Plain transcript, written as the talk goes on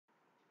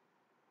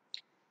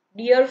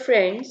Dear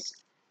friends,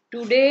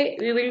 today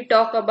we will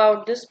talk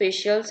about the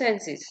spatial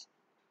senses.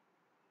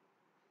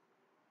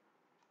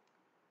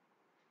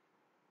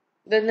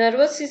 The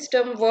nervous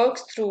system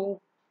works through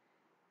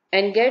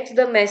and gets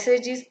the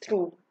messages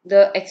through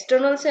the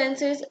external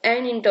senses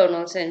and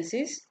internal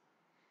senses.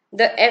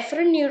 The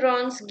efferent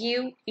neurons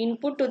give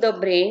input to the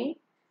brain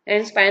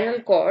and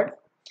spinal cord,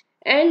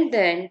 and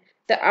then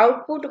the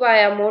output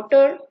via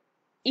motor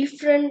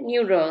efferent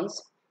neurons.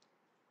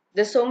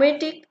 The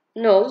somatic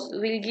nerves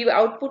will give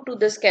output to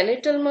the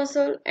skeletal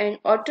muscle, and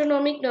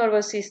autonomic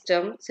nervous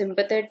system,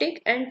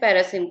 sympathetic and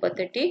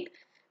parasympathetic,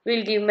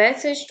 will give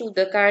message to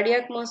the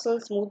cardiac muscle,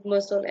 smooth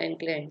muscle and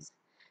glands.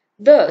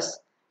 Thus,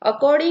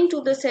 according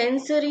to the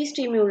sensory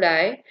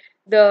stimuli,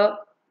 the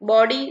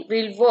body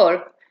will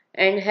work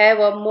and have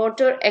a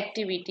motor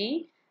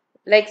activity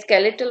like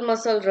skeletal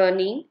muscle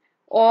running,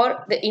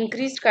 or the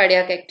increased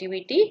cardiac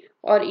activity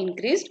or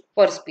increased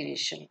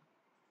perspiration.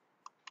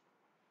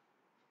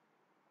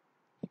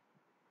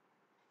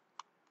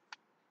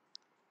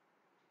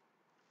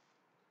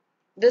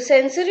 The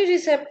sensory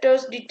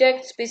receptors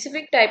detect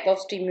specific type of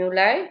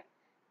stimuli.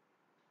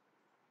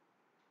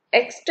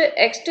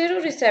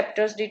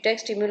 Exteroreceptors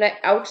detect stimuli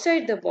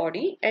outside the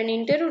body, and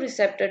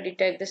interoreceptors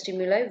detect the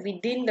stimuli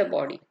within the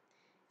body.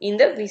 In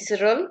the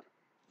visceral,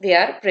 they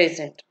are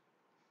present.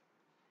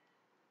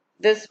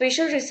 The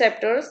spatial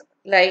receptors,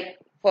 like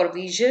for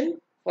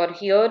vision, for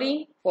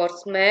hearing, for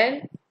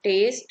smell,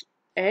 taste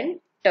and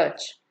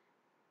touch.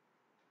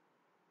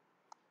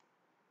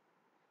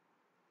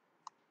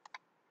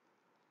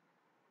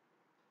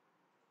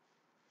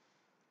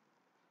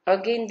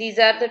 Again, these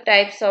are the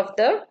types of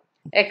the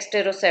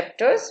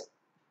exteroceptors,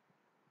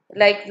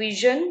 like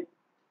vision,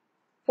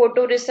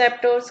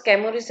 photoreceptors,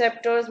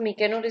 chemoreceptors,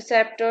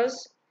 mechanoreceptors,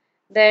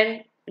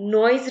 then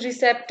noise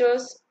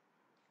receptors,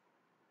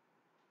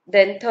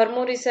 then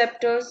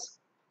thermoreceptors,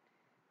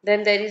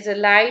 then there is a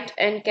light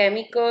and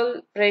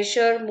chemical,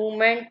 pressure,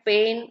 movement,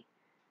 pain,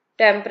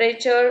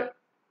 temperature,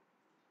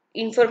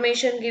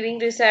 information giving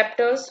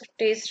receptors,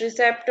 taste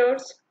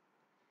receptors,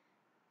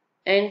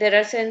 and there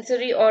are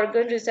sensory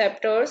organ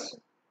receptors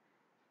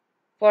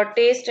for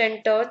taste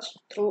and touch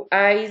through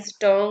eyes,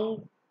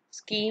 tongue,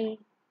 skin.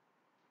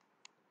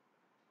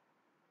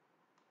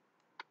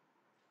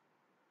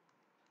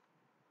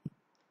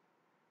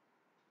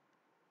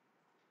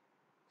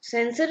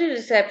 Sensory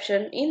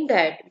reception, in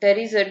that there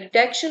is a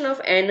detection of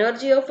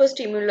energy of a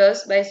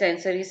stimulus by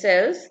sensory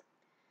cells.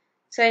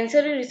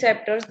 Sensory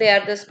receptors, they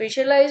are the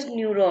specialized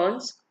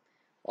neurons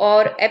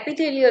or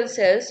epithelial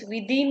cells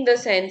within the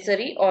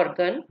sensory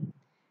organ,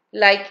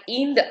 like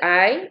in the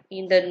eye,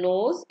 in the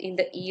nose, in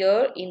the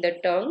ear, in the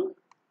tongue.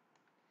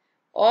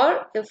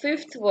 Or the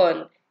fifth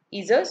one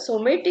is a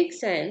somatic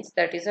sense,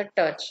 that is a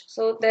touch.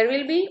 So there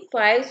will be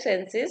 5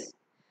 senses,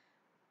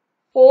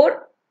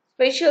 4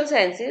 spatial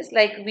senses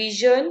like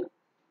vision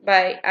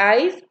by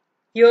eyes,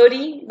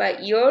 hearing by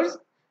ears,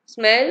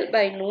 smell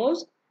by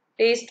nose,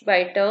 taste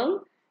by tongue,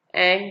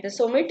 and the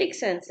somatic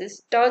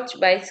senses, touch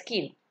by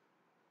skin.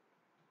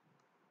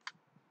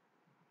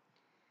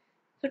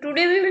 So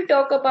today we will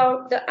talk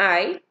about the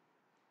eye,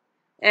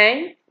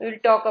 and we will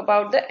talk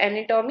about the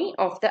anatomy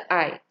of the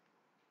eye.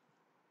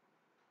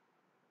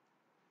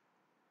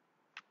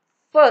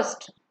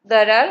 First,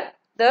 there are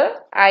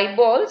the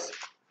eyeballs,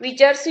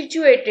 which are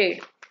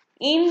situated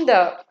in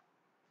the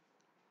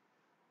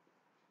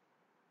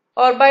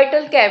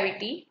orbital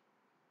cavity.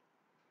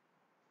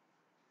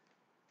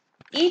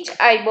 Each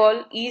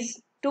eyeball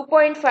is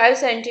 2.5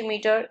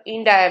 cm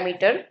in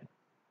diameter.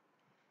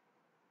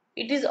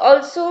 It is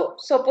also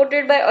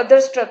supported by other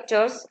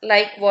structures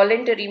like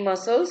voluntary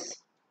muscles,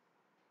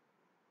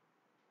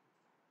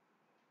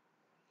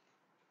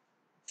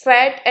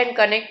 fat and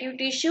connective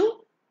tissue,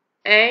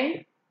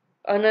 and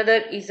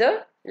another is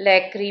a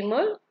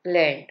lacrimal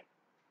gland.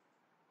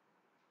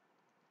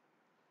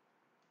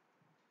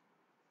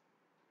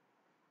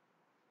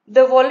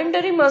 The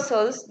voluntary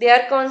muscles, they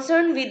are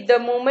concerned with the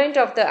movement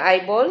of the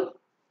eyeball.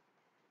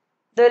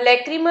 The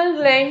lacrimal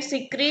gland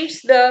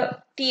secretes the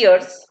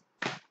tears.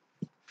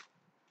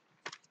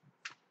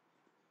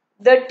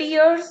 The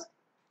tears,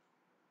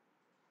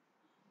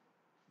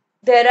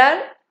 there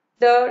are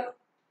the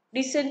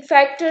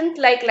disinfectant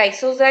like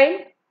lysozyme,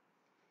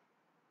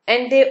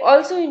 and they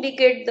also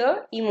indicate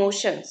the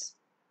emotions.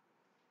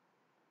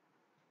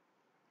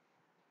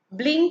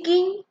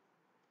 Blinking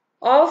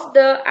of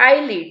the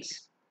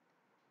eyelids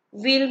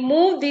will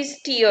move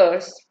these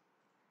tears,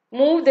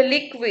 move the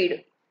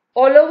liquid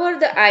all over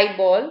the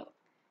eyeball,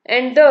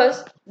 and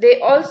thus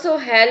they also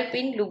help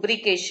in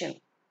lubrication.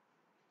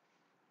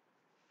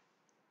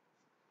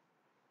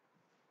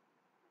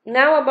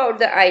 Now about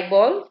the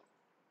eyeball.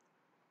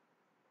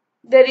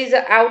 There is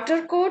an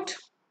outer coat,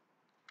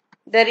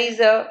 there is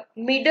a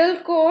middle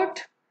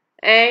coat,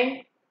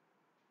 and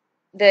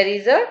there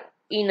is a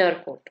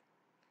inner coat.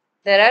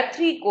 There are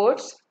 3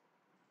 coats.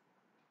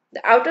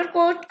 The outer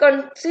coat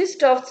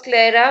consists of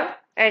sclera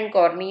and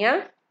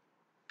cornea.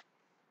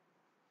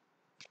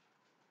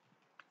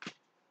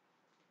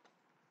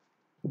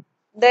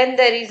 Then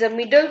there is a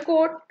middle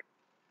coat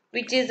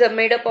which is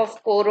made up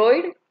of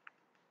choroid,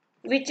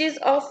 which is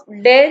of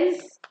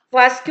dense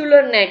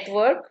vascular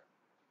network,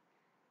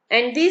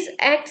 and this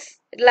acts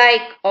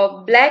like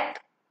a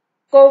black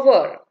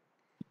cover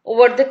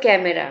over the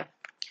camera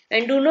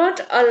and do not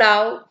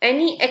allow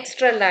any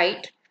extra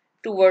light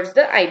towards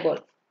the eyeball.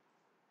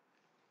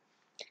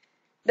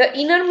 The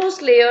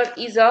innermost layer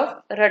is of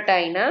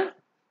retina.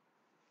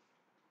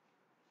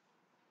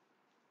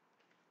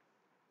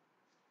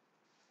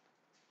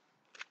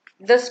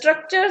 The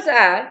structures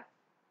are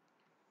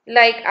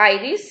like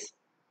iris.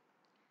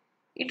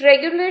 It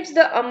regulates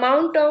the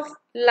amount of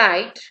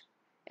light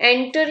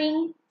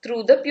entering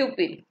through the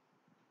pupil.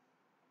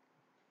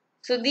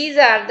 So these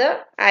are the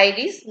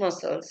iris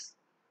muscles.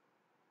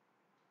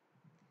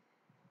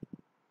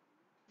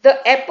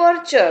 The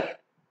aperture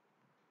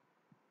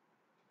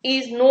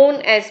is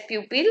known as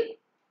pupil.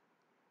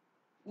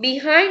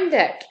 Behind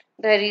that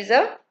there is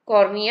a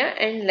cornea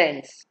and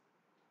lens.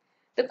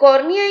 The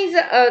cornea is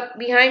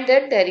behind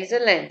that there is a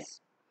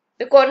lens.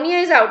 The cornea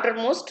is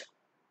outermost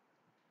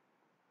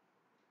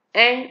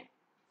and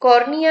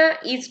cornea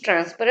is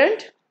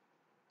transparent,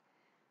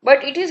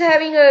 but it is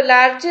having a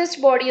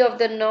largest body of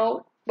the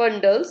nerve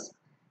bundles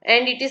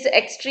and it is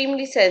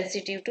extremely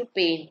sensitive to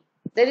pain.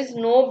 There is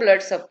no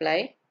blood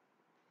supply.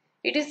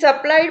 It is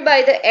supplied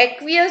by the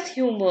aqueous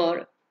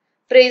humor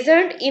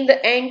present in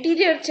the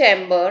anterior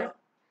chamber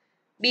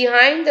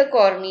behind the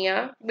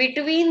cornea,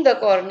 between the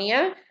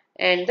cornea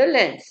and the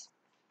lens.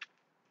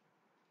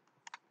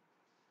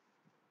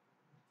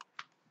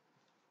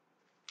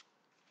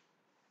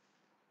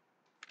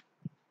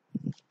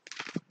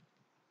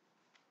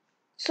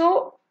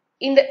 So,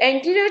 in the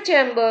anterior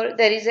chamber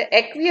there is an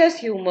aqueous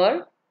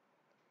humor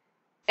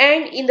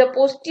and in the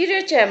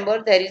posterior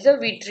chamber there is a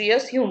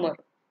vitreous humor.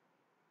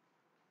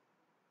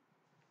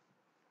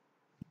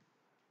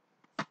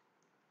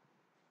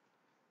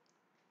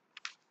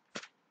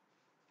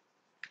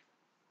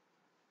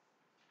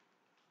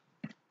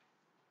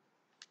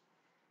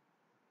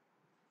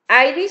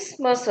 Iris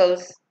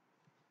muscles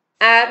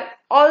are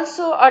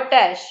also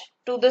attached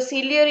to the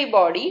ciliary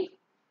body,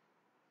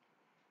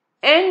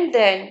 and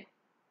then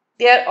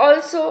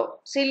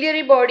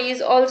ciliary body is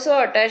also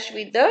attached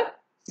with the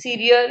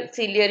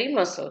ciliary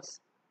muscles.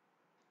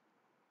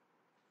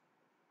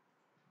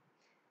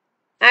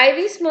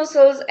 Iris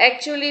muscles,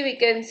 actually we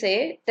can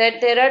say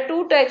that there are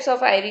two types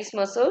of iris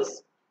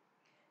muscles: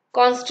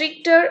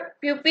 constrictor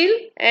pupil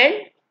and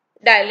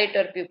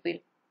dilator pupil.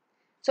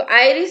 So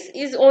iris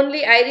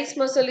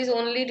muscle is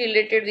only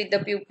related with the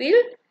pupil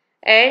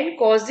and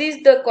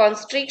causes the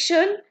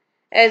constriction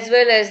as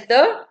well as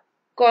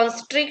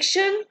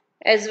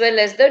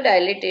the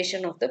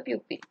dilatation of the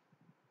pupil.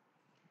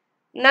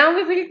 Now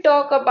we will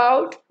talk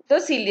about the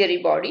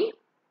ciliary body.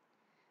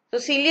 So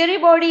ciliary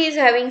body is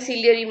having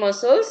ciliary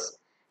muscles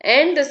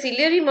and the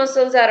ciliary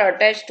muscles are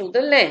attached to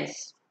the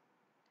lens.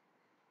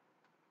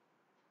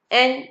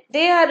 And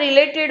they are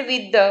related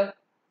with the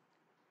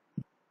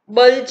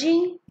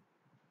bulging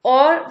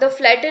or the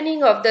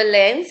flattening of the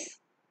lens,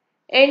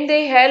 and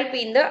they help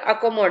in the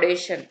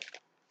accommodation.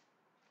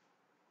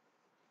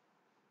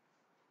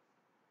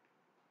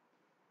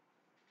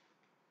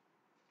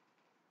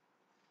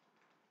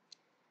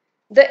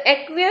 The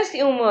aqueous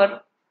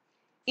humor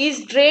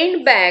is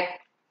drained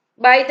back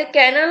by the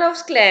canal of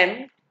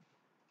Schlemm,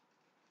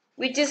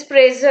 which is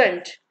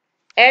present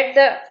at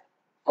the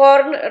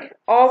corner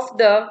of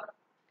the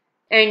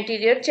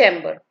anterior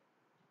chamber.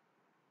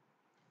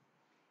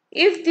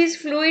 If this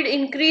fluid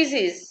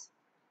increases,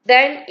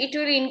 then it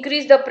will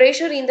increase the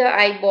pressure in the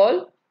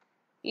eyeball,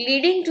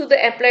 leading to the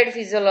applied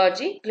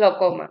physiology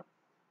glaucoma.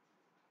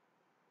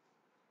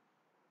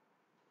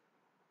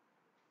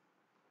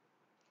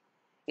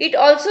 It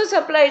also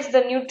supplies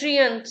the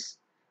nutrients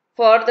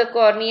for the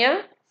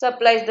cornea,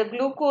 supplies the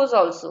glucose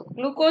also.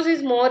 Glucose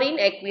is more in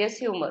aqueous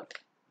humor.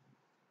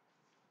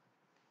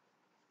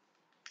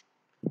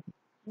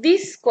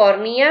 This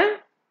cornea,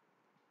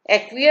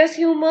 aqueous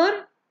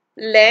humor,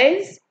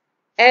 lens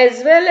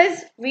as well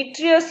as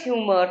vitreous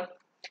humor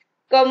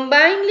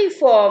combinedly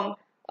form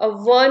a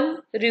one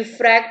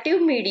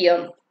refractive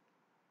medium.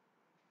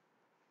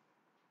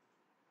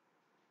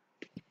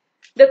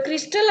 The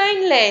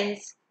crystalline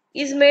lens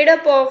is made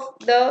up of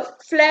the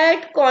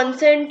flat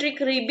concentric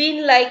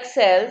ribbon-like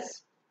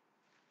cells.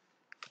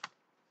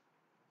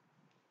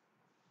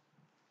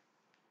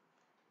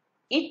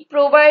 It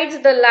provides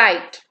the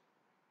light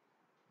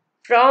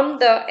from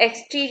the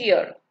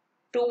exterior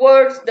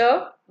towards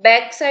the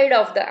back side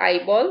of the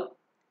eyeball.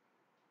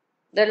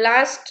 The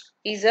last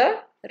is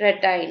a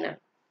retina.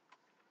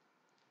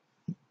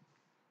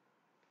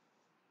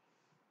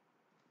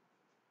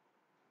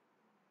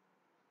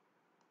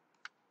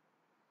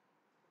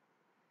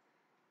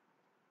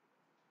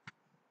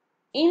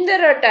 In the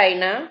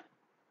retina,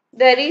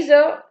 there is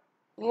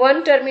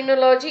one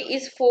terminology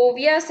is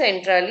fovea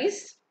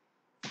centralis.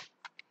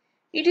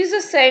 It is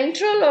the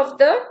central of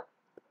the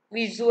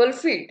visual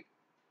field.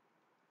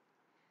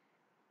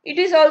 It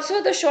is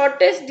also the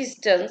shortest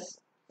distance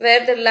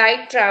where the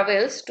light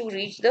travels to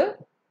reach the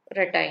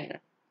retina.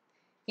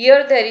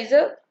 Here there is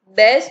a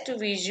best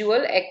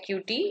visual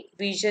acuity.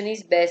 Vision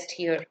is best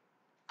here.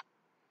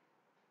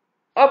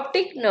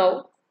 Optic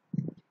nerve.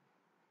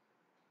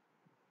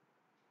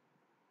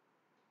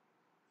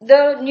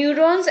 The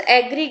neurons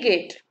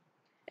aggregate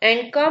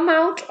and come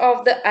out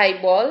of the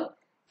eyeball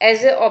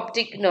as a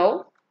optic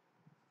nerve.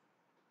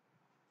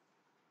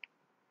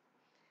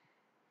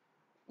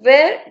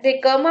 Where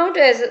they come out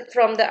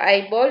from the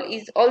eyeball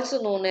is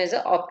also known as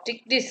an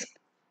optic disc.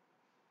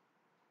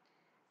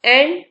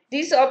 And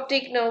this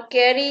optic nerve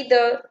carry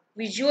the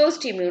visual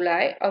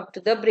stimuli up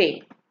to the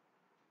brain.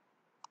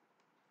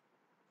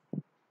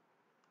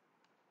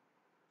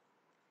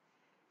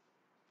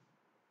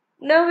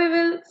 Now we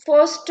will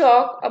first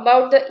talk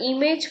about the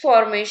image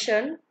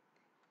formation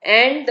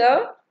and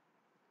the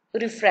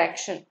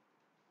refraction.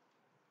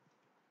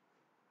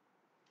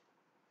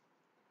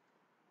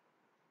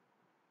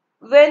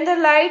 When the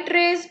light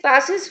rays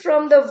passes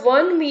from the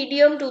one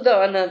medium to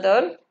the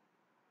another,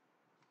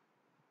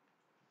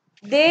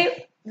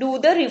 they do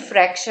the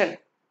refraction.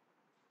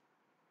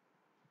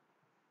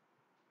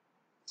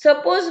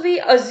 Suppose we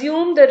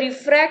assume the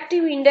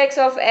refractive index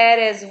of air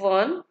as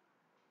 1.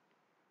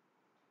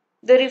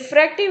 The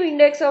refractive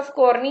index of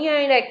cornea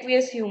and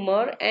aqueous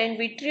humor and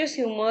vitreous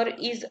humor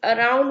is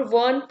around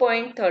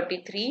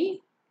 1.33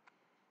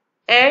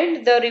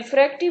 and the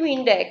refractive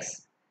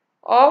index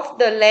of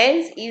the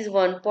lens is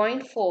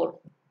 1.4.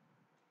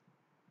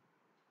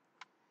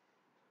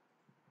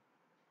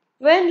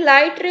 When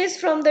light rays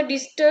from the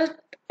distant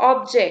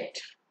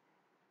object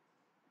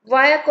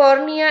via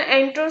cornea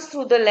enters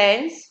through the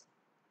lens,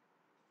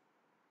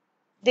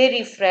 they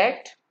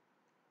refract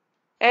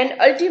and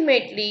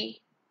ultimately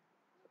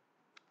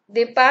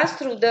they pass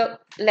through the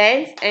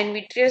lens and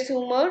vitreous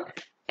humor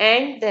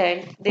and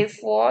then they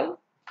fall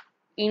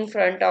in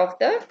front of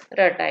the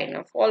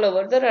retina, fall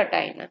over the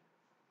retina.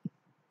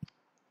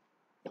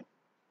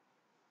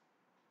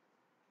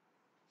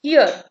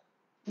 Here,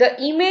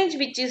 the image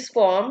which is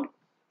formed,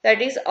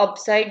 that is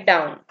upside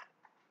down.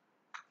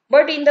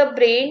 But in the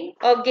brain,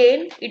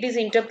 again, it is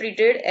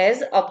interpreted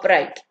as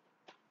upright.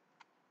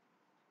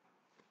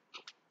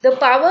 The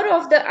power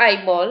of the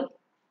eyeball,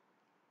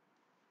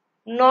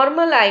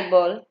 normal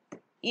eyeball,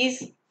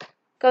 is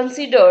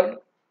considered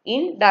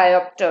in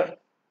diopter.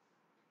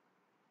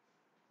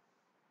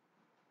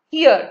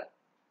 Here,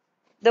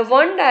 the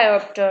 1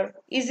 diopter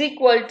is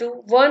equal to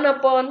 1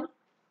 upon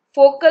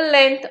focal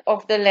length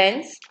of the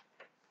lens.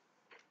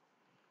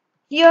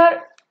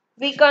 Here,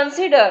 we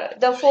consider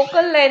the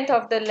focal length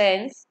of the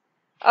lens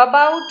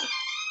about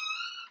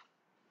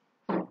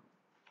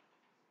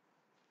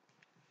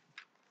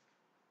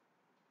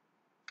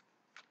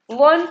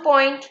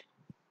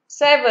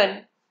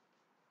 1.7,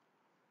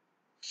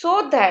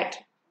 so that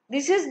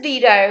this is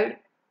derived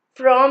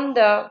from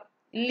the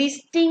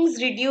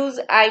Listings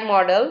reduced eye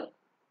model,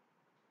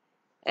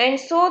 and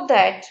so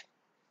that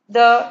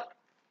the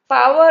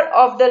power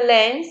of the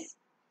lens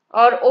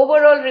or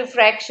overall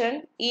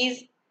refraction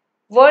is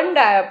 1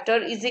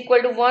 diopter is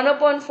equal to 1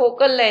 upon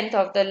focal length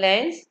of the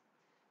lens.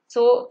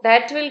 So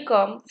that will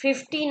come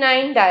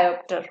 59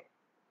 diopter.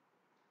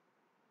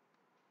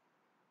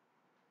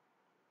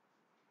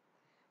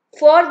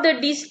 For the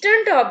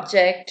distant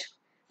object,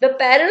 the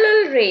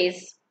parallel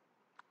rays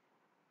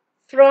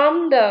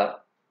from the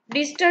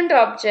distant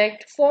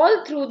object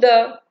fall through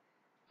the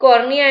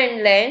cornea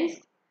and lens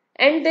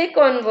and they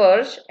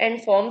converge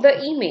and form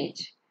the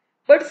image.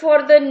 But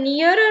for the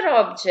nearer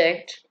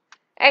object,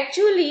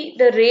 actually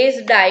the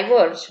rays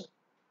diverge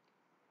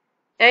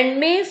and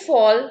may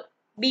fall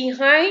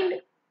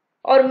behind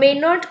or may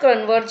not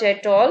converge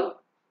at all,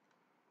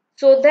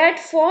 so that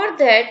for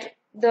that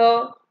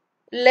the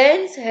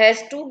lens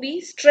has to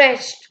be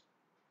stretched.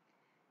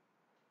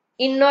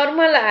 In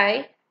normal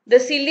eye, the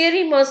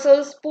ciliary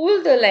muscles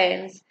pull the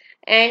lens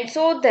and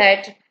so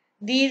that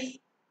these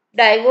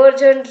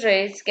divergent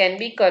rays can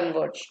be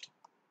converged.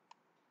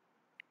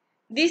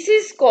 This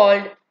is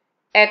called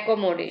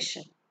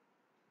accommodation.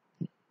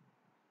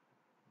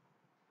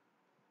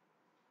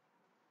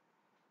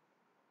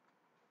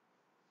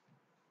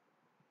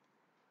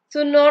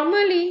 So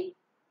normally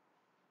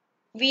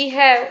we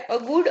have a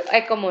good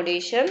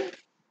accommodation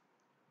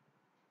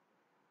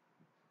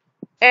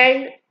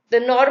and the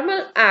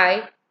normal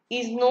eye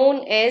is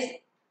known as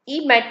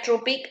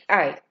emmetropic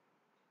eye.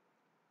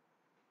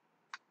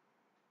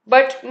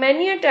 But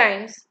many a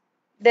times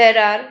there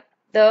are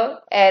the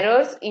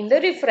errors in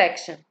the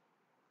refraction.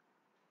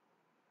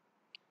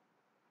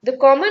 The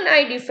common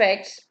eye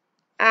defects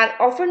are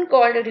often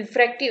called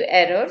refractive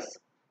errors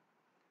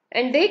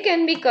and they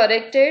can be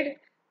corrected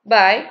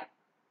by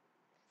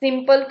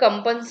simple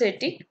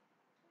compensating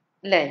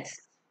lens.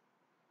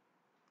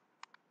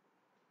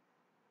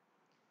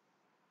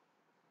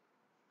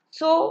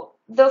 So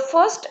the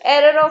first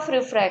error of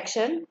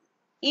refraction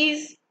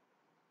is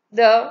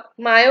the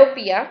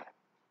myopia.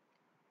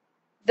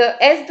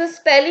 As the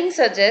spelling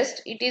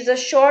suggests, it is a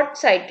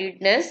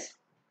short-sightedness.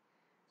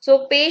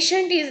 So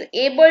patient is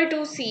able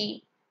to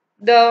see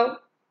the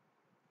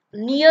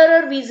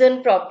nearer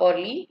vision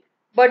properly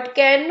but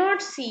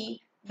cannot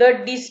see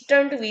the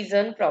distant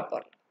vision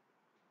properly.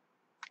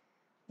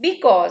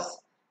 because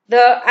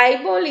the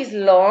eyeball is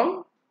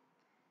long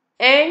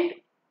and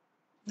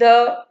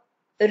the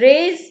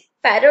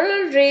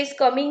parallel rays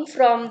coming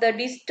from the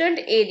distant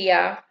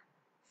area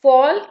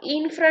fall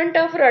in front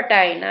of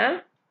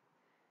retina.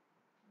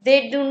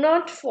 They do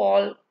not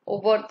fall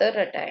over the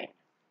retina.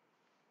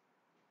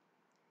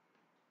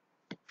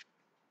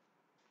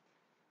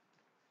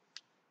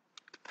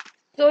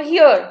 So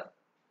here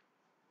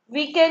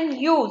we can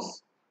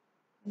use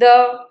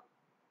the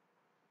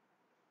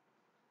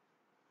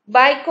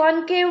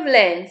biconcave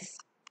lens,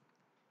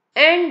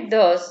 and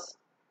thus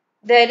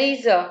there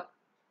is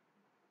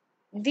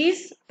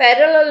these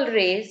parallel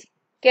rays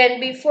can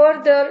be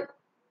further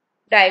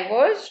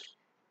diverged,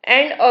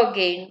 and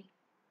again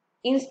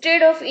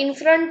instead of in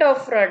front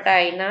of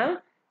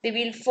retina they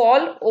will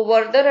fall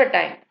over the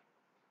retina.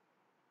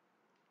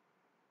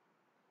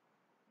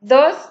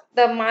 Thus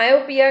the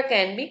myopia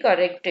can be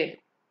corrected.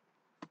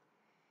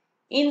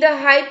 In the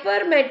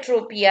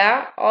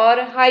hypermetropia or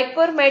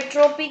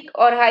hypermetropic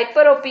or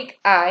hyperopic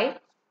eye,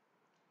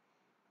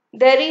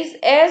 there is,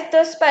 as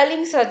the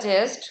spelling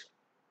suggests,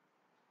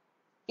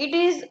 it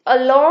is a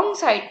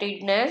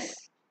long-sightedness.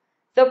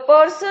 The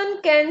person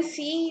can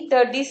see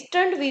the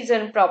distant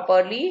vision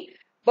properly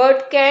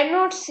but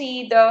cannot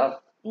see the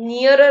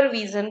nearer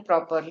vision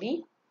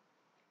properly.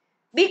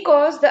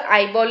 Because the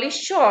eyeball is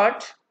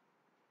short,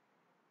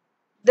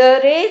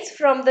 the rays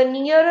from the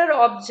nearer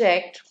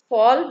object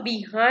fall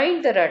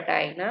behind the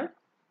retina,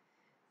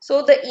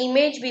 so the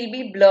image will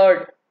be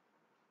blurred.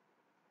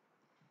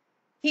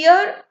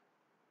 Here,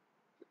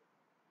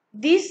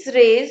 these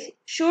rays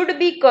should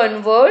be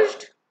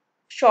converged,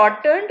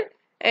 shortened,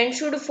 and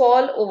should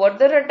fall over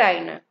the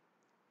retina.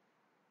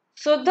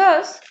 So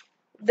thus,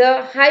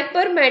 the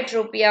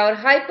hypermetropia or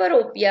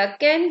hyperopia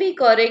can be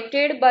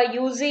corrected by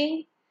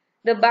using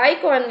the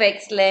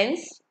biconvex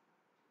lens.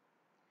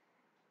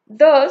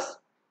 Thus,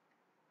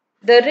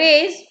 the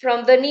rays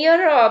from the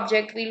nearer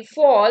object will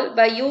fall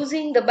by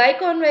using the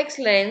biconvex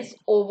lens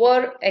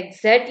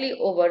exactly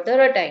over the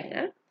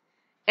retina,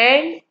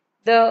 and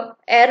the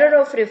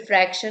error of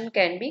refraction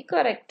can be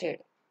corrected.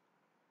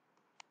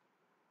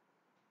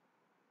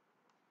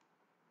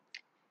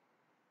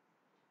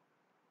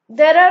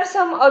 There are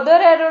some other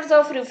errors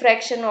of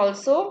refraction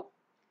also,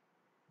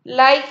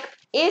 like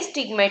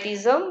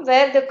astigmatism,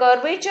 where the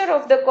curvature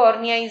of the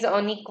cornea is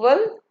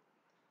unequal,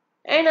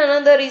 and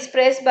another is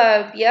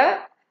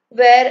presbyopia,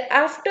 where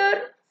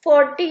after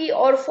 40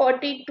 or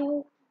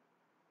 42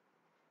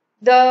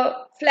 the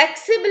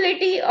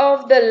flexibility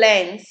of the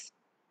lens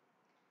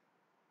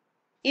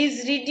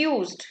is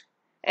reduced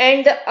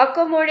and the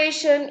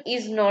accommodation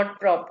is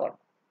not proper.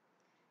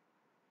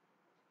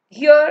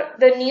 Here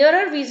the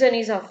nearer vision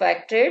is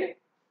affected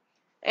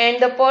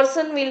and the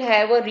person will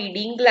have a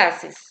reading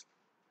glasses.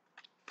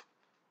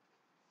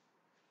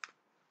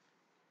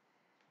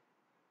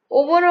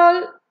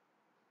 Overall,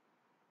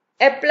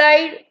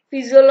 applied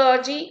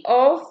physiology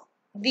of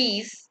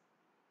these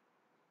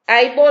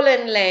eyeball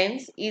and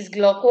lens is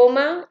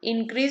glaucoma,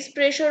 increased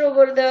pressure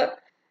over the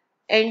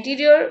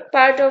anterior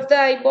part of the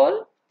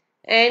eyeball,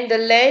 and the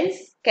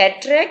lens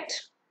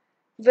cataract,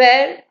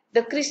 where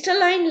the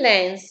crystalline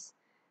lens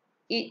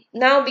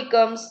now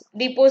becomes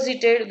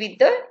deposited with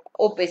the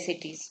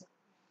opacities.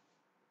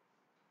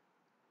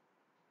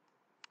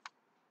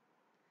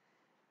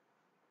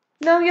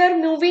 Now we are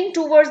moving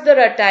towards the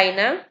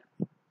retina.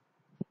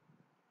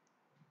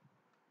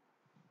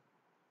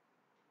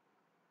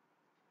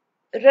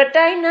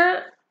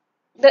 Retina,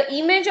 the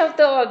image of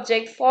the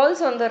object falls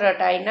on the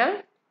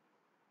retina,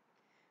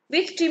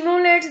 which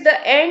stimulates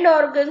the end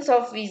organs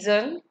of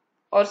vision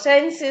or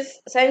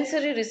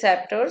sensory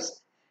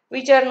receptors,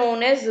 which are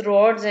known as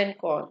rods and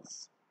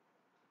cones.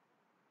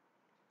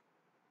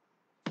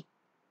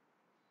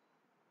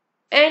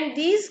 And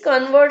these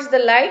converts the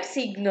light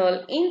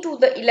signal into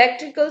the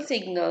electrical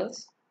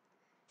signals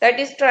that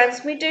is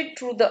transmitted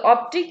through the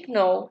optic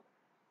nerve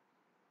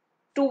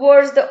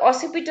towards the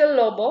occipital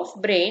lobe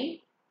of brain,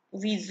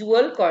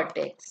 visual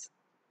cortex.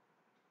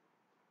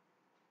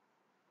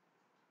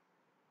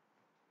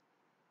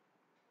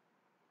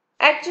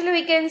 Actually,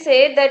 we can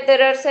say that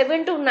there are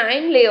 7 to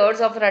 9 layers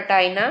of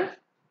retina,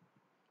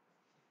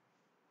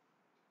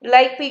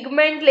 like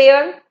pigment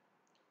layer,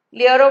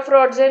 layer of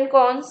rods and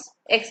cones,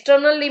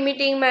 external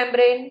limiting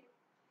membrane,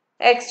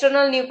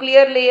 external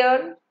nuclear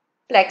layer,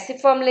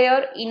 plexiform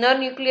layer, inner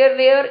nuclear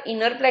layer,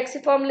 inner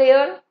plexiform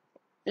layer,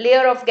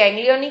 layer of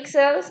ganglionic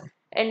cells,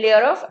 and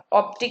layer of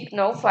optic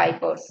nerve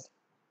fibers.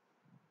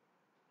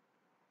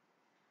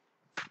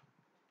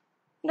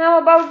 Now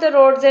about the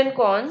rods and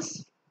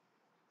cones.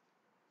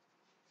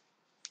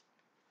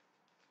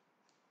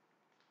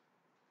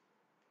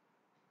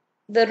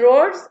 The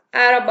rods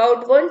are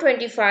about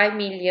 125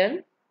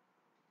 million.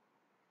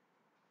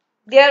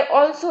 They are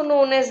also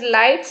known as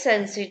light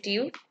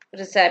sensitive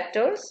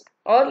receptors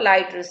or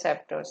light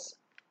receptors,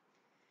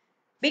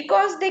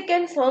 because they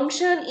can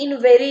function in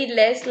very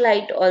less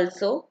light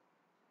also,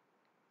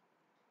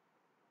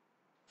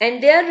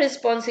 and they are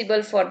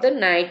responsible for the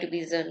night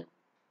vision.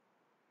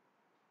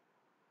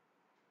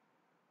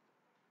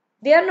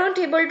 They are not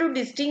able to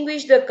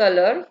distinguish the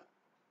color.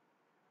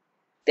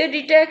 They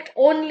detect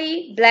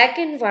only black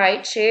and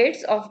white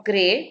shades of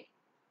grey,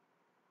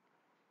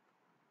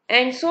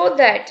 and so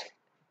that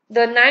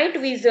the night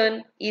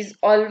vision is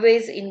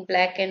always in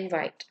black and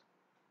white.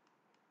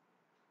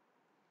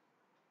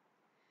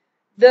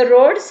 The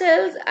rod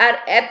cells are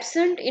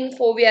absent in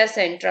fovea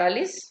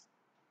centralis,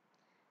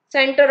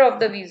 center of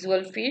the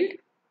visual field,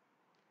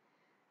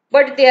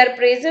 but they are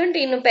present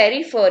in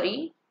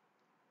periphery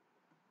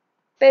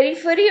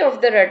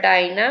of the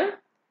retina,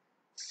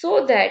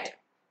 so that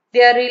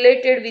they are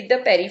related with the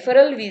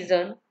peripheral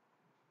vision,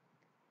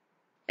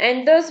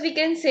 and thus we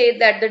can say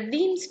that the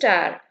dim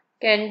star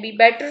can be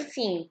better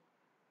seen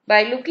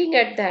by looking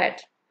at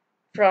that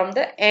from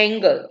the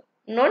angle,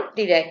 not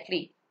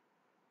directly.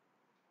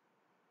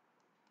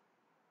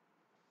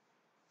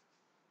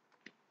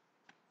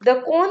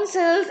 The cone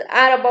cells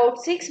are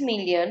about 6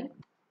 million.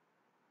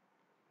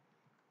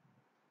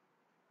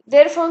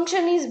 Their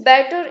function is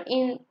better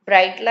in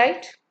bright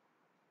light.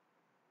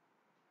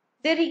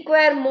 They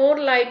require more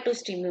light to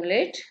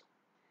stimulate.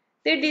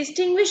 They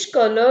distinguish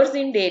colors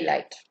in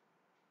daylight.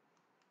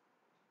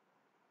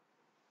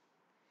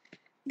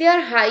 They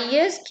are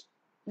highest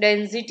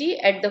density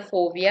at the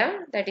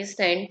fovea, that is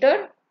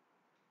center.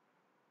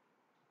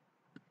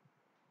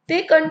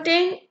 They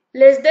contain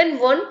less than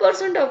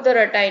 1% of the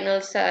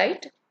retinal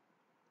site,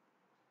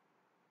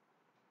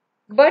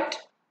 but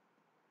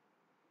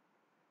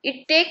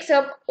it takes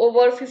up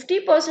over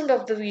 50%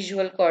 of the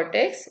visual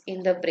cortex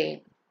in the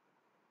brain.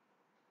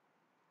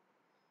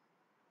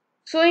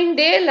 So in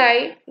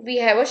daylight, we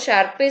have a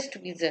sharpest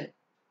vision.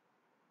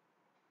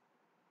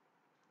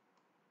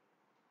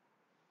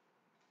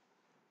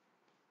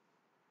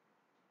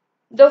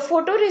 The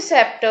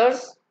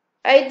photoreceptors,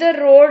 either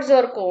rods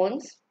or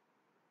cones,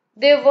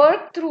 they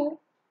work through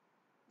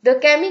the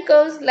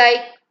chemicals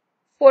like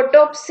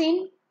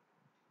photopsin.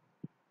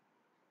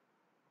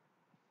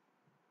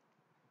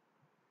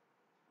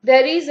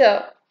 There is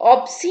a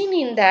opsin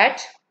in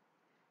that.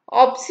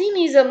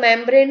 Opsin is a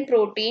membrane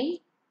protein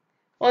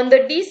on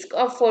the disc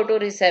of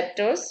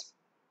photoreceptors,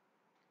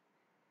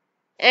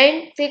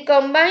 and they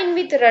combine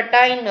with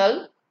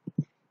retinal.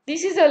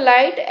 This is a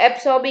light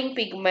absorbing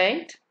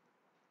pigment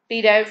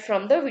derived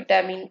from the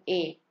vitamin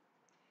A.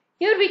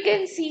 Here we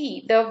can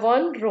see the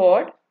one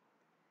rod.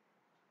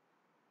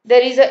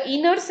 There is an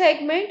inner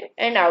segment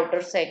and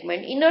outer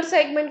segment. Inner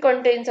segment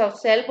contains of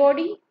cell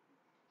body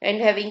and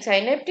having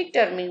synaptic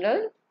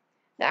terminal.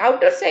 The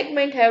outer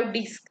segment have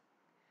disc.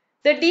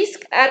 The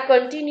discs are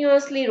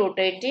continuously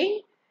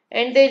rotating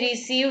and they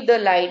receive the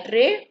light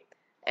ray,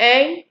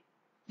 and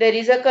there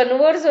is a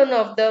conversion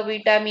of the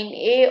vitamin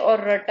A or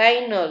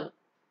retinal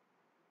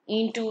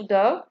into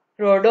the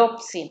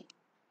rhodopsin.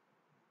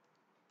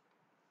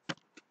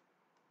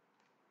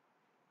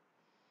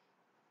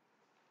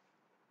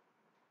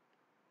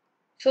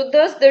 So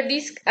thus the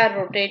discs are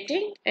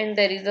rotating and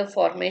there is a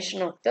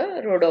formation of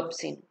the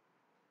rhodopsin.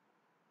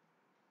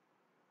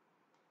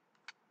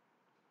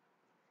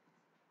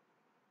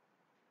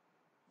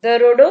 The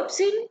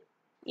rhodopsin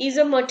is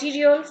a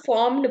material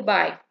formed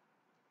by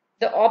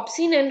the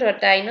opsin and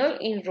retinal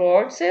in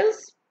rod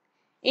cells.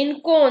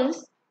 In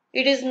cones,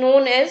 it is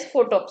known as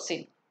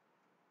photopsin.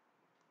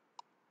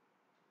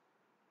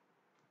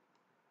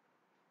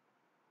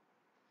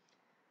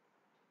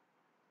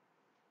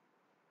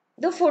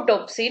 The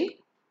photopsin,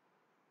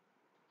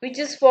 which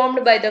is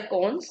formed by the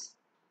cones,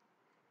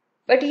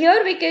 but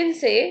here we can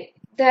say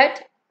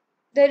that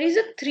there is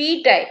a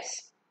 3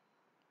 types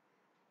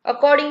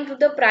according to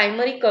the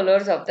primary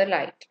colors of the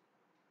light.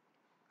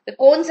 The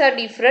cones are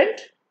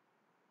different.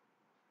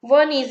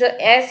 One is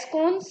a S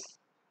cones.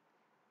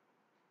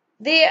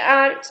 They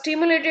are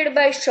stimulated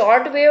by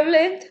short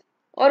wavelength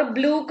or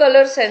blue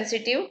color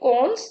sensitive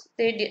cones.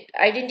 They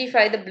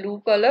identify the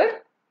blue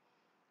color.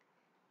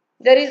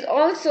 There is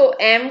also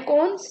M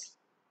cones,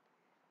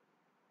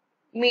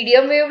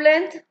 medium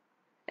wavelength,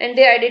 and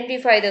they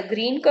identify the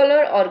green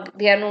color, or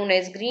they are known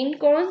as green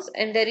cones.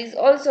 And there is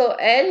also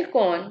L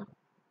cone,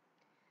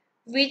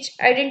 which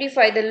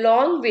identify the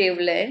long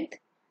wavelength.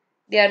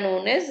 They are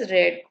known as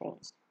red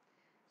cones.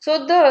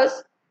 So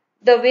thus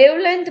the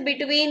wavelength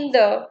between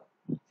the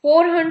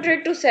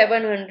 400 to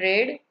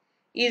 700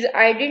 is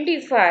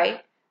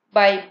identified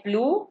by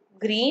blue,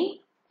 green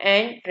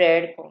and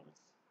red cones.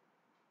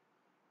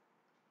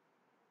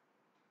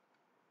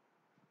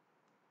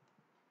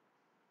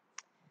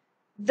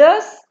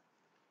 Thus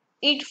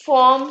it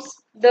forms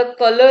the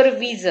color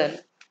vision.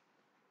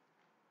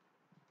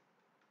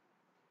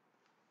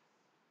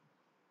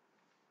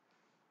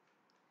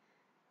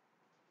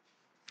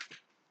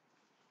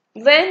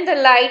 When the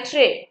light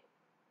ray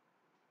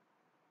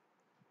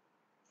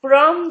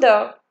from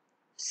the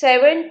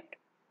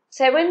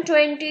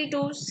 720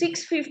 to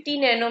 650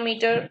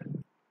 nanometer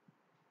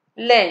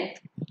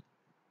length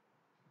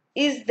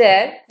is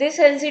there, they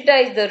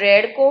sensitize the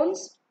red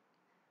cones.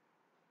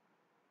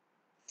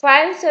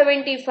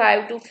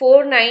 575 to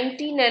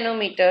 490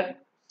 nanometer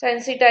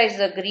sensitize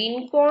the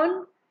green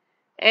cone,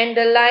 and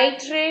the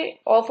light ray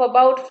of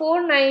about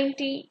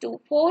 490 to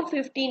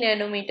 450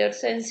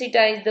 nanometers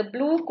sensitize the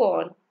blue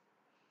cone,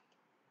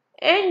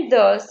 and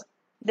thus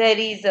there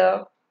is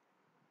a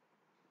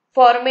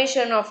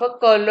formation of a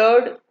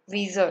colored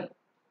vision.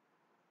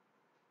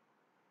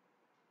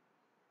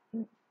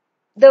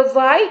 The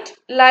white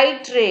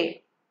light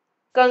ray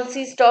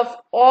consists of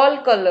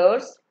all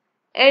colors,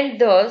 and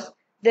thus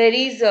there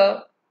is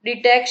a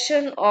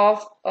detection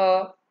of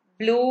a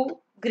blue,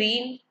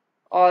 green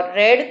or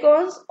red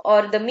cones,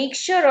 or the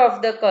mixture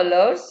of the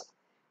colors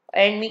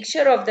and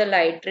mixture of the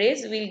light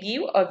rays will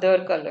give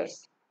other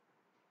colors.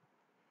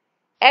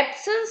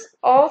 Absence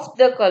of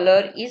the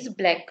color is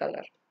black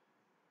color.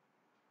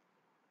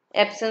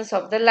 Absence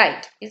of the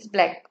light is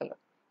black color.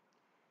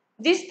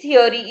 This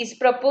theory is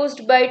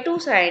proposed by two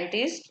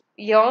scientists,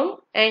 Young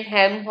and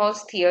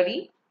Helmholtz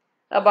theory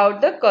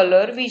about the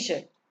color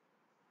vision.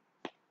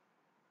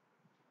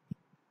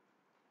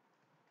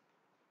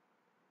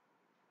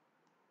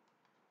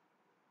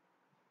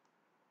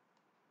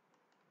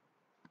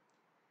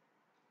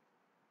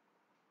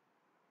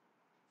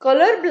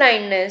 Color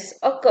blindness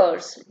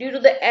occurs due to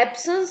the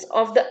absence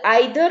of the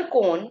either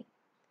cone,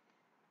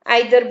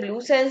 either blue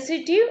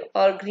sensitive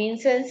or green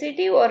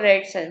sensitive or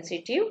red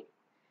sensitive.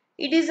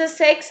 It is a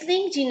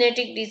sex-linked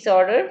genetic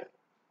disorder.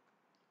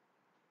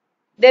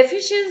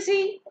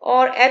 Deficiency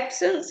or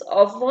absence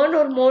of one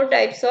or more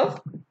types of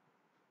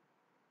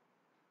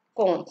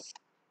cones.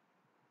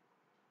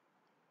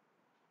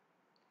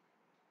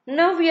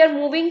 Now we are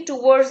moving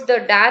towards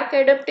the dark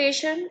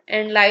adaptation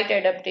and light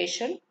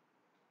adaptation.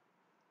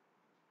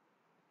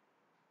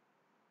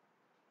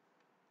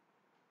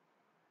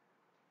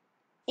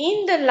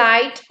 In the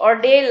light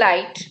or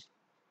daylight,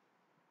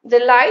 the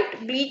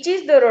light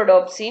bleaches the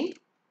rhodopsin.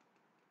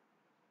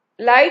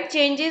 Light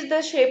changes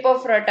the shape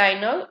of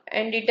retinal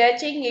and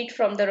detaching it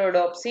from the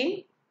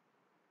rhodopsin.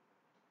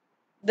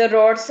 The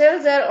rod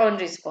cells are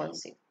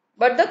unresponsive,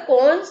 but the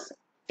cones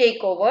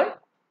take over.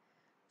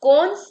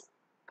 Cones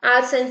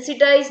are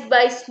sensitized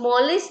by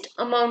smallest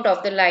amount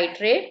of the light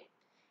ray.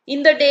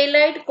 In the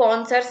daylight,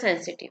 cones are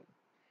sensitive.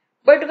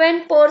 But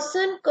when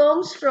person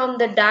comes from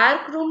the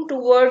dark room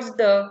towards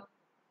the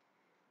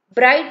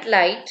bright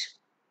light,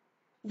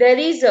 there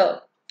is a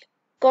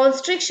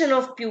constriction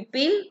of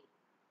pupil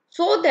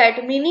so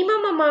that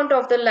minimum amount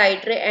of the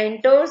light ray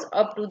enters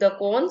up to the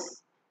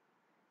cones,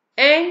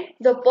 and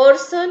the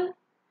person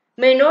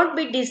may not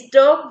be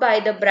disturbed by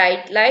the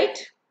bright light,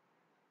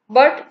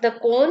 but the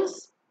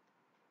cones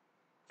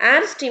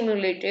are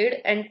stimulated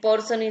and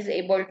person is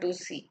able to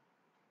see.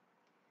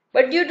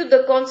 But due to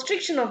the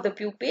constriction of the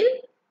pupil,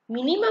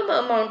 minimum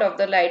amount of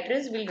the light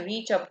rays will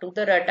reach up to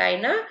the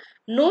retina,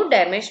 no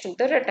damage to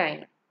the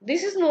retina.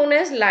 This is known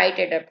as light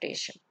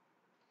adaptation.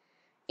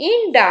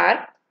 In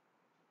dark,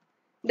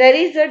 there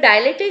is a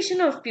dilatation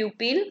of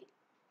pupil.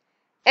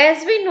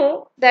 As we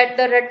know that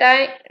the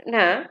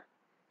retina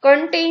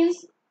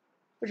contains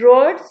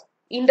rods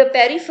in the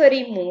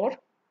periphery more,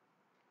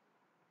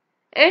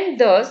 and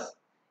thus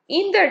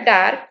in the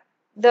dark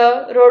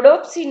the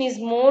rhodopsin is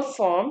more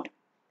formed.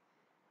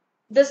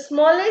 The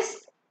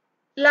smallest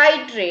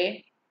light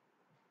ray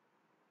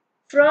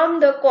from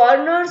the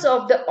corners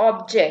of the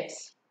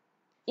objects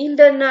in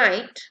the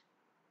night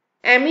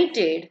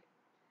emitted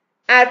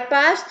are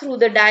passed through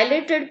the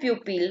dilated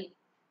pupil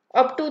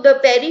up to the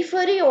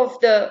periphery of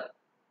the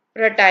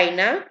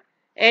retina,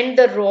 and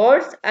the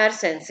rods are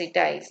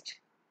sensitized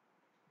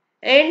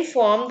and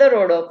form the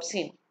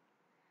rhodopsin.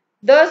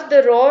 Thus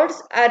the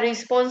rods are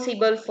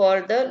responsible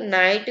for the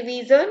night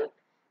vision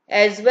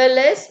as well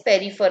as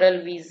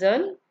peripheral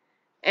vision,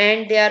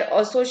 and they are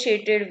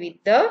associated with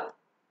the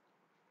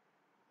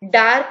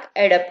dark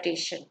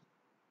adaptation.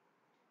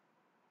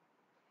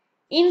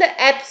 In the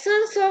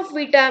absence of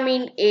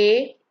vitamin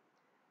A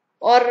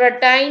or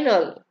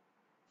retinal,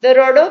 the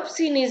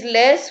rhodopsin is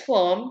less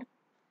formed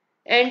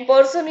and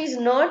person is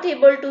not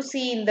able to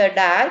see in the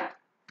dark.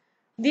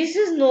 This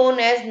is known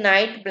as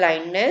night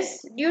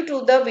blindness due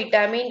to the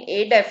vitamin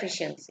A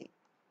deficiency.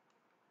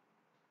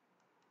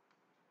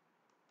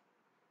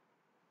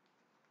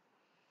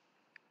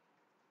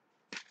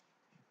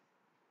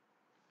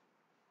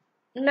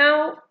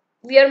 Now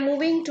we are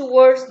moving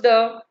towards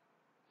the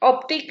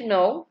optic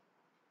nerve.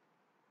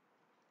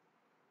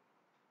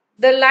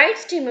 The light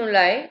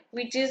stimuli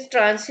which is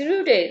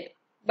transmitted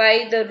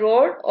by the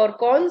rod or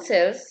cone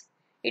cells,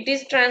 it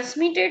is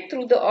transmitted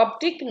through the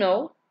optic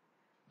nerve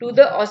to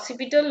the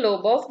occipital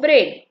lobe of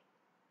brain.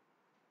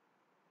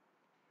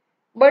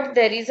 But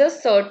there is a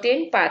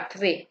certain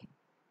pathway.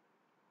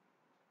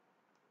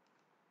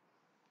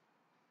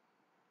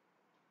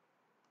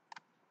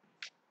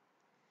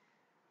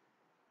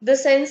 The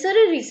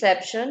sensory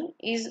reception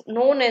is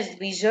known as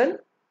vision.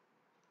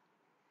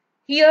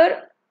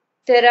 Here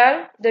there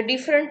are the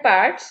different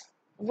parts.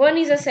 One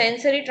is a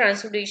sensory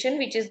transduction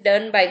which is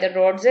done by the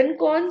rods and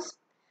cones,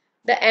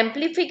 the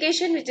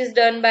amplification which is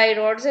done by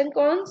rods and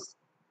cones,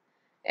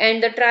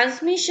 and the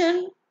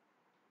transmission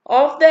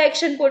of the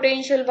action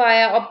potential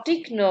via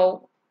optic nerve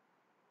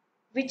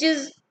which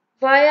is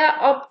via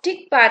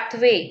optic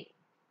pathway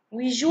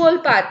visual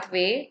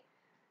pathway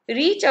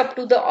reach up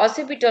to the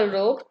occipital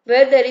lobe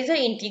where there is an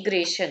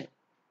integration.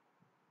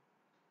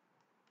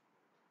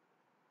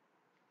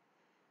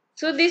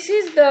 So this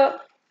is the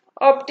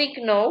optic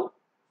nerve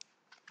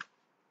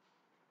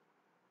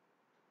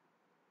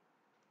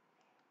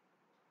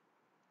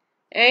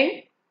and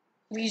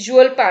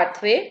visual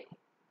pathway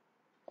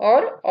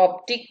or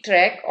optic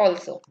tract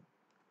also.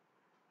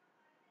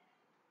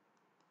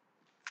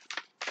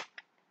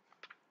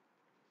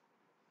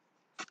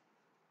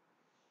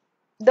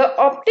 The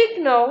optic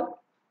nerve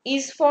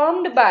is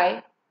formed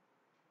by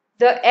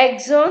the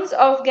axons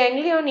of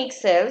ganglionic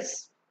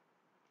cells.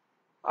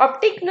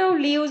 Optic nerve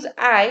leaves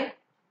eye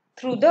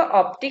through the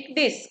optic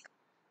disc.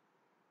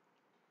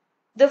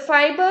 The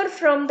fiber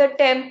from the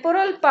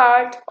temporal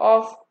part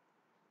of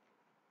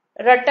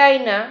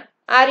retina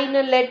are in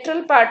a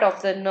lateral part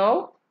of the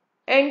nerve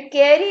and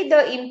carry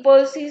the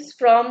impulses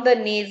from the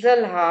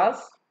nasal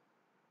half,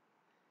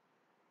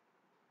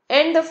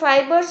 and the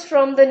fibers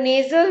from the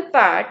nasal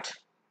part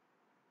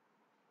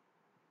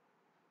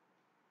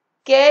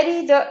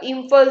carry the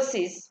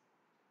impulses.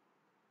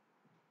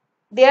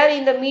 They are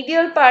in the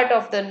medial part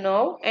of the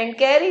nerve and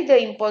carry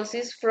the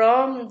impulses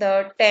from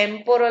the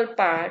temporal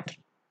part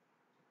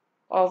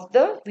of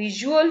the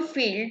visual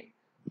field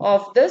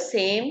of the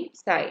same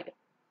side.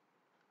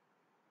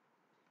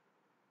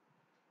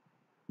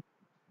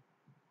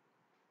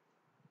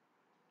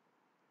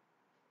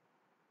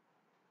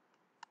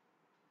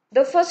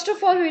 First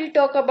of all, we will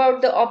talk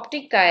about the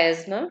optic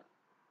chiasma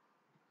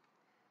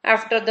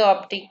after the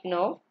optic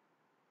nerve.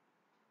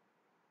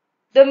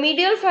 The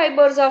medial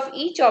fibers of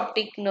each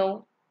optic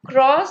nerve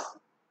cross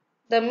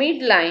the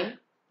midline.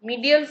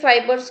 Medial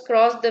fibers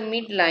cross the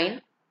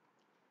midline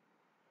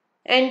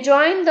and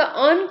join the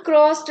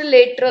uncrossed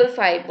lateral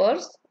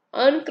fibers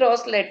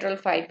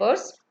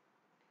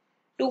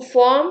to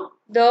form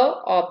the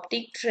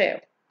optic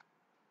tract.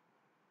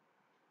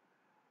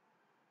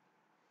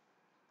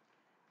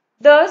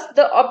 Thus,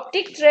 the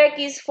optic tract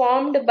is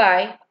formed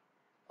by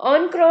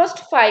uncrossed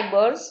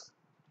fibers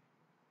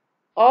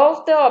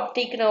of the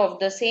optic nerve of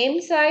the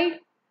same side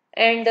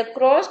and the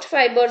crossed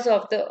fibers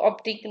of the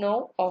optic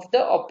nerve of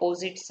the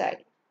opposite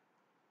side.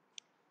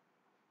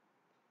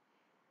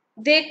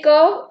 They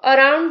curve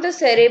around the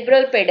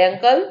cerebral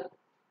peduncle.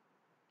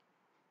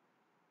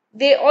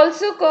 They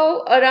also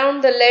curve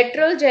around the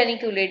lateral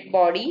geniculate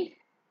body,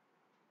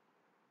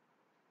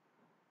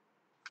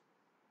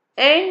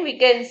 and we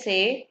can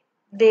say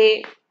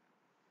they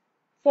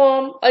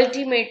form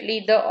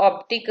ultimately the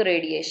optic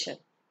radiation.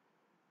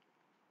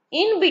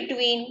 In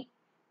between,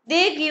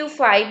 they give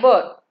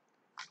fiber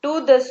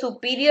to the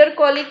superior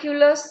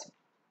colliculus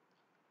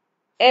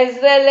as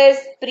well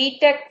as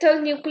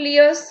pretectal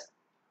nucleus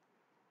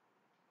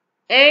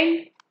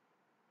and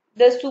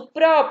the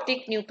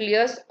supraoptic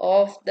nucleus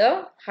of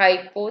the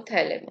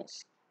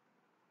hypothalamus.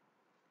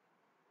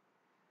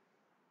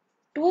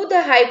 To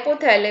the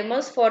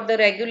hypothalamus for the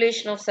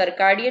regulation of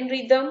circadian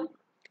rhythm,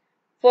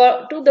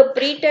 to the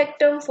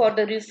pretectum for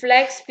the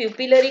reflex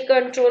pupillary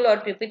control or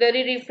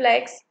pupillary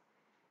reflex,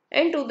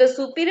 and to the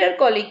superior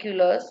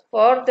colliculus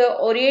for the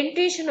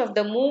orientation of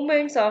the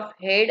movements of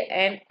head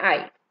and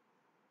eye.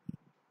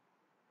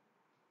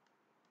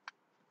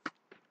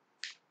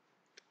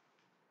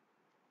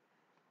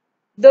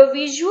 The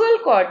visual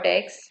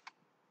cortex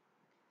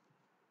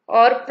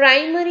or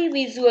primary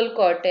visual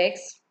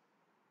cortex,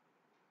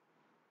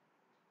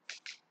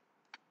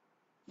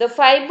 the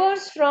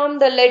fibers from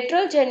the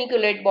lateral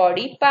geniculate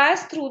body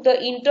pass through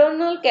the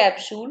internal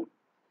capsule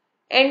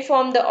and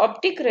form the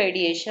optic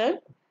radiation.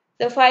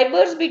 The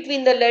fibers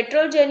between the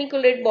lateral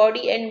geniculate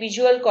body and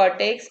visual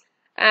cortex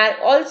are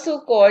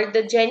also called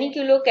the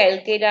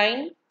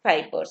geniculocalcarine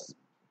fibers.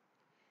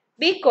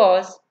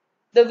 Because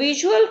the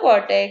visual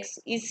cortex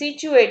is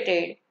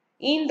situated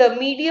in the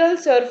medial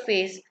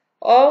surface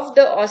of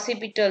the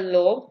occipital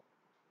lobe,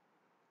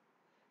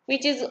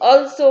 which is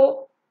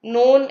also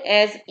known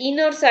as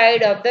inner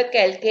side of the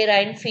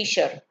calcarine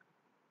fissure.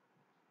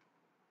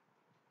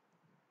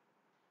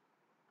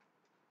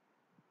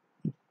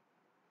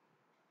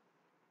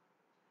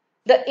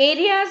 The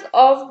areas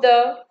of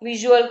the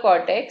visual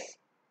cortex,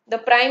 the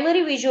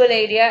primary visual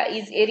area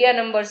is area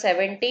number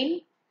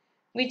 17,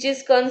 which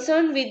is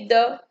concerned with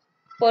the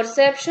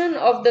perception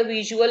of the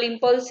visual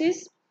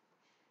impulses.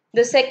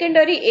 The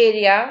secondary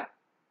area,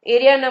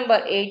 area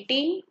number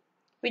 18,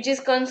 which is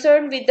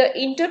concerned with the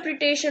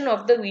interpretation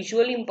of the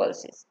visual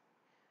impulses.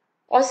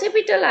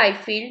 Occipital eye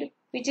field,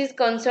 which is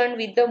concerned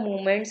with the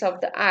movements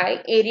of the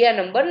eye, area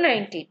number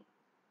 19.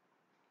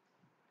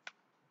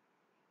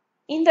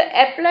 In the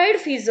applied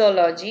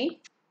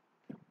physiology,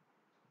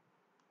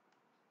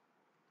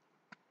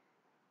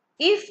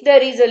 if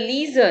there is a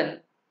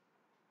lesion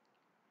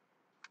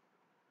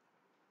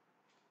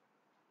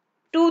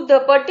to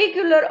the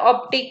particular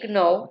optic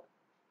nerve,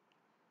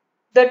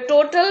 the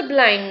total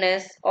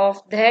blindness of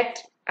that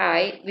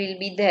eye will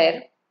be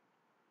there.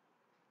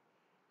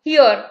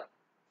 Here,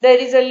 there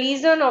is a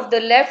lesion of the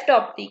left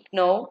optic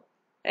nerve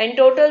and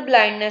total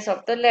blindness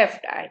of the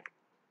left eye.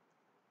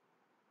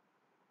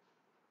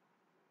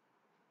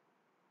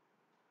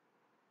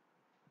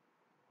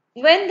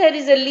 When there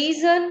is a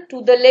lesion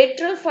to the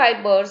lateral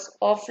fibers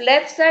of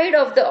left side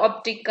of the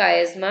optic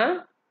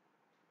chiasma,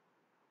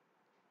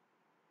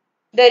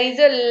 there is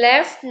a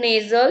left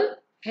nasal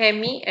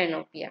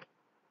hemianopia.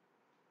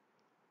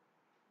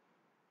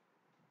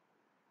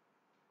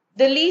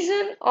 The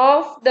lesion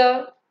of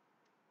the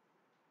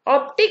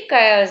optic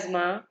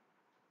chiasma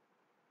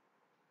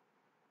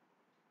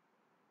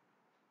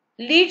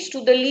leads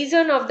to the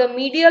lesion of the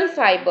medial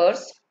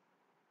fibers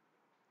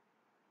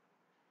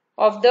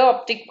of the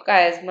optic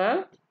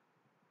chiasma,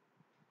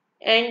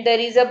 and there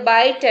is a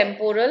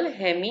bitemporal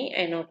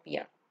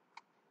hemianopia.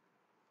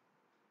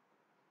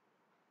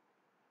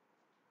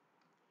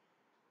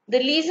 The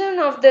lesion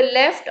of the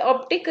left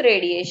optic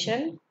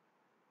radiation,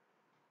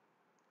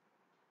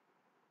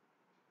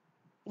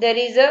 there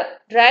is a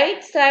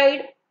right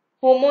side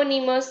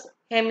homonymous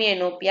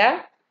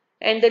hemianopia,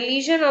 and the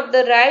lesion of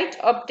the right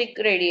optic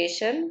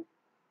radiation,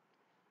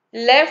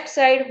 left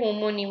side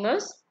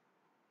homonymous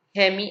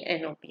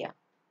hemianopia.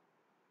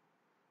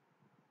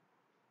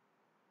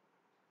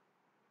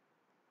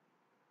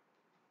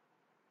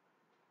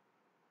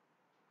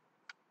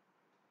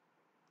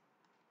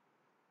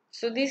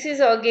 So this is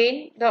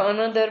again the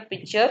another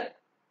picture.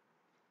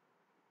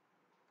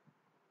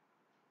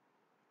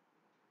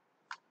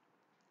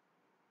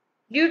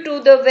 Due to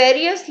the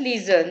various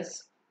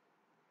lesions,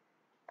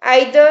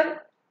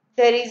 either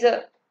there is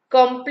a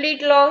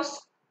complete loss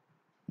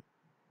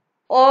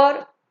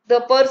or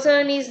the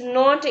person is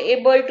not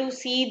able to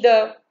see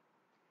the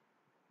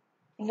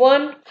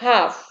one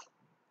half,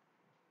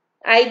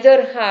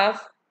 either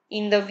half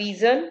in the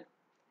vision,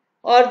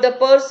 or the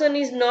person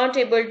is not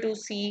able to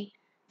see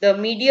the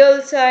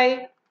medial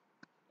side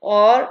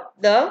or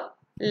the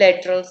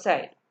lateral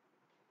side.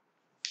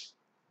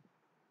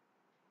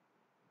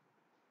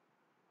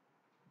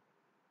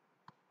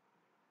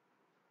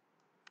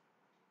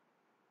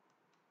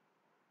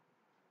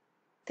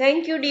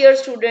 Thank you, dear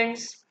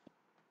students.